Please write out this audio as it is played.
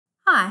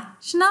Hi,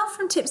 Chanel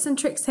from Tips and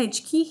Tricks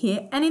HQ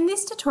here, and in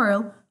this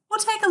tutorial, we'll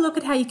take a look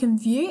at how you can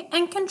view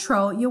and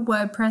control your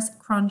WordPress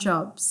cron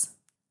jobs.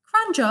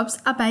 Cron jobs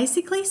are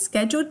basically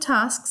scheduled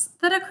tasks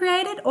that are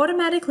created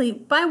automatically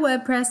by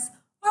WordPress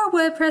or a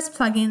WordPress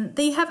plugin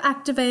that you have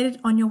activated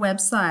on your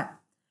website.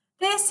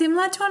 They are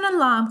similar to an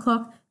alarm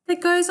clock that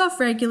goes off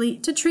regularly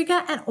to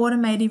trigger an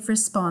automated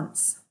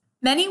response.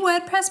 Many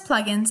WordPress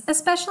plugins,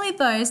 especially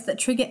those that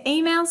trigger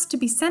emails to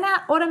be sent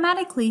out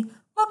automatically,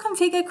 will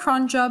configure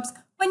cron jobs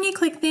when you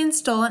click the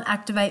install and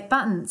activate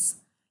buttons.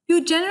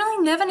 You'll generally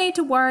never need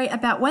to worry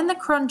about when the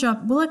cron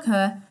job will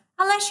occur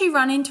unless you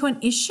run into an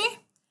issue,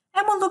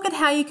 and we'll look at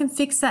how you can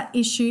fix that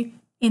issue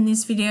in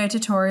this video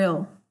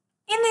tutorial.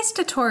 In this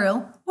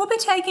tutorial, we'll be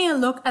taking a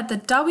look at the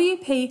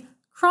WP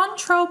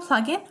Cronjob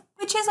plugin,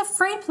 which is a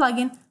free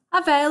plugin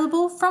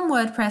available from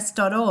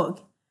WordPress.org.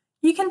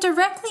 You can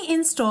directly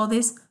install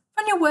this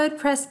from your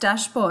WordPress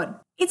dashboard.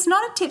 It's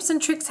not a Tips and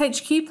Tricks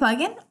HQ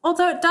plugin,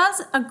 although it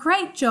does a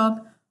great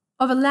job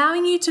of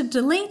allowing you to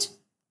delete,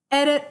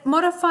 edit,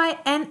 modify,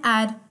 and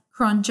add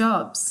cron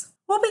jobs.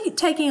 We'll be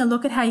taking a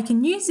look at how you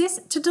can use this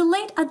to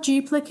delete a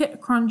duplicate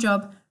cron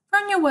job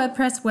from your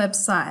WordPress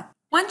website.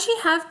 Once you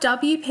have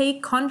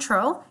WP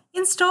Control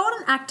installed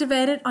and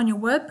activated on your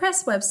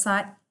WordPress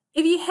website,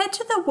 if you head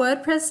to the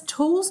WordPress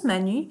Tools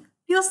menu,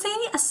 you'll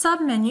see a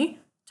submenu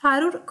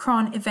titled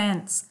Cron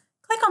Events.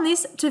 Click on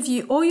this to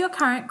view all your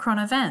current cron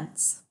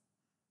events.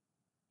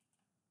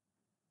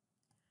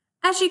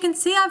 As you can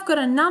see, I've got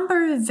a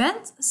number of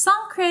events,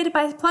 some created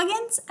by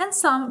plugins and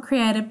some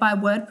created by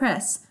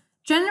WordPress.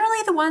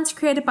 Generally, the ones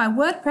created by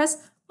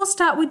WordPress will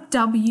start with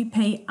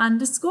WP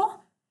underscore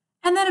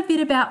and then a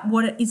bit about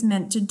what it is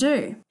meant to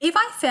do. If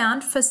I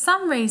found, for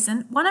some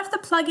reason, one of the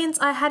plugins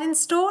I had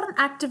installed and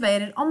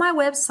activated on my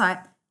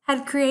website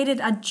had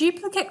created a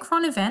duplicate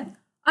cron event,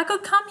 I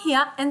could come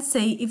here and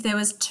see if there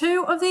was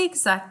two of the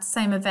exact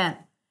same event.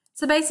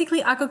 So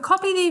basically, I could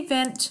copy the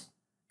event,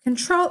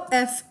 Control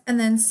F, and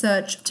then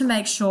search to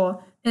make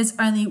sure there's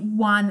only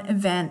one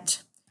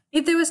event.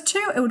 If there was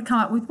two, it would come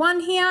up with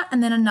one here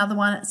and then another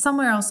one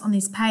somewhere else on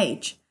this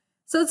page.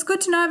 So it's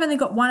good to know I've only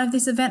got one of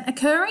this event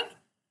occurring,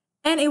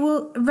 and it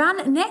will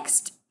run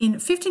next in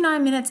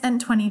 59 minutes and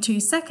 22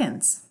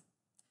 seconds.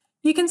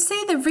 You can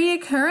see the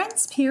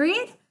reoccurrence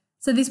period.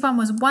 So this one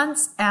was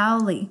once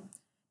hourly.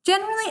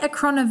 Generally, a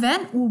cron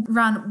event will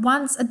run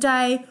once a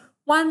day,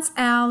 once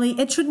hourly.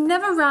 It should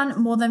never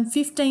run more than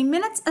 15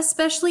 minutes,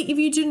 especially if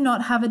you do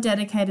not have a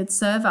dedicated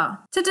server.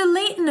 To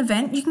delete an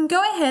event, you can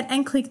go ahead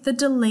and click the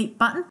delete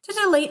button to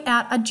delete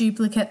out a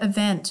duplicate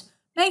event.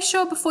 Make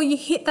sure before you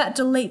hit that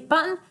delete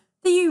button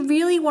that you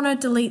really want to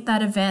delete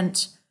that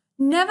event.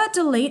 Never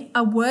delete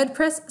a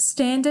WordPress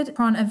standard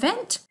cron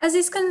event, as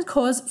this can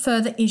cause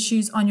further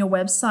issues on your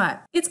website.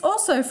 It's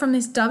also from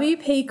this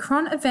WP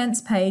Cron Events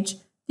page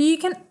that you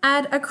can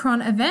add a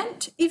cron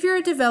event if you're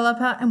a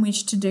developer and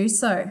wish to do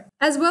so.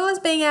 As well as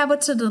being able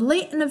to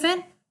delete an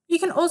event, you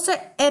can also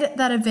edit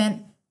that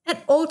event and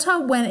alter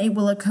when it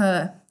will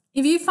occur.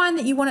 If you find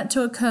that you want it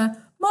to occur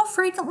more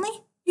frequently,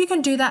 you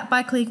can do that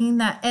by clicking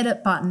that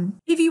edit button.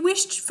 If you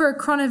wished for a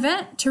cron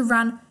event to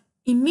run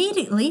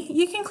immediately,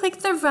 you can click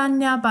the Run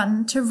Now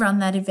button to run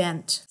that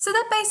event. So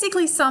that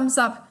basically sums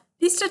up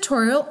this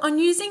tutorial on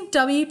using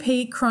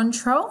WP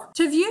Cronjob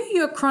to view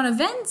your cron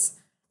events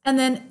and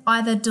then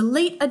either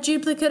delete a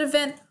duplicate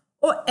event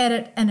or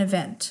edit an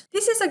event.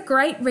 This is a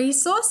great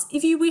resource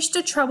if you wish to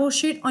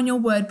troubleshoot on your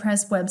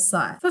WordPress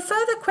website. For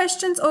further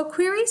questions or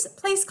queries,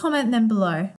 please comment them below.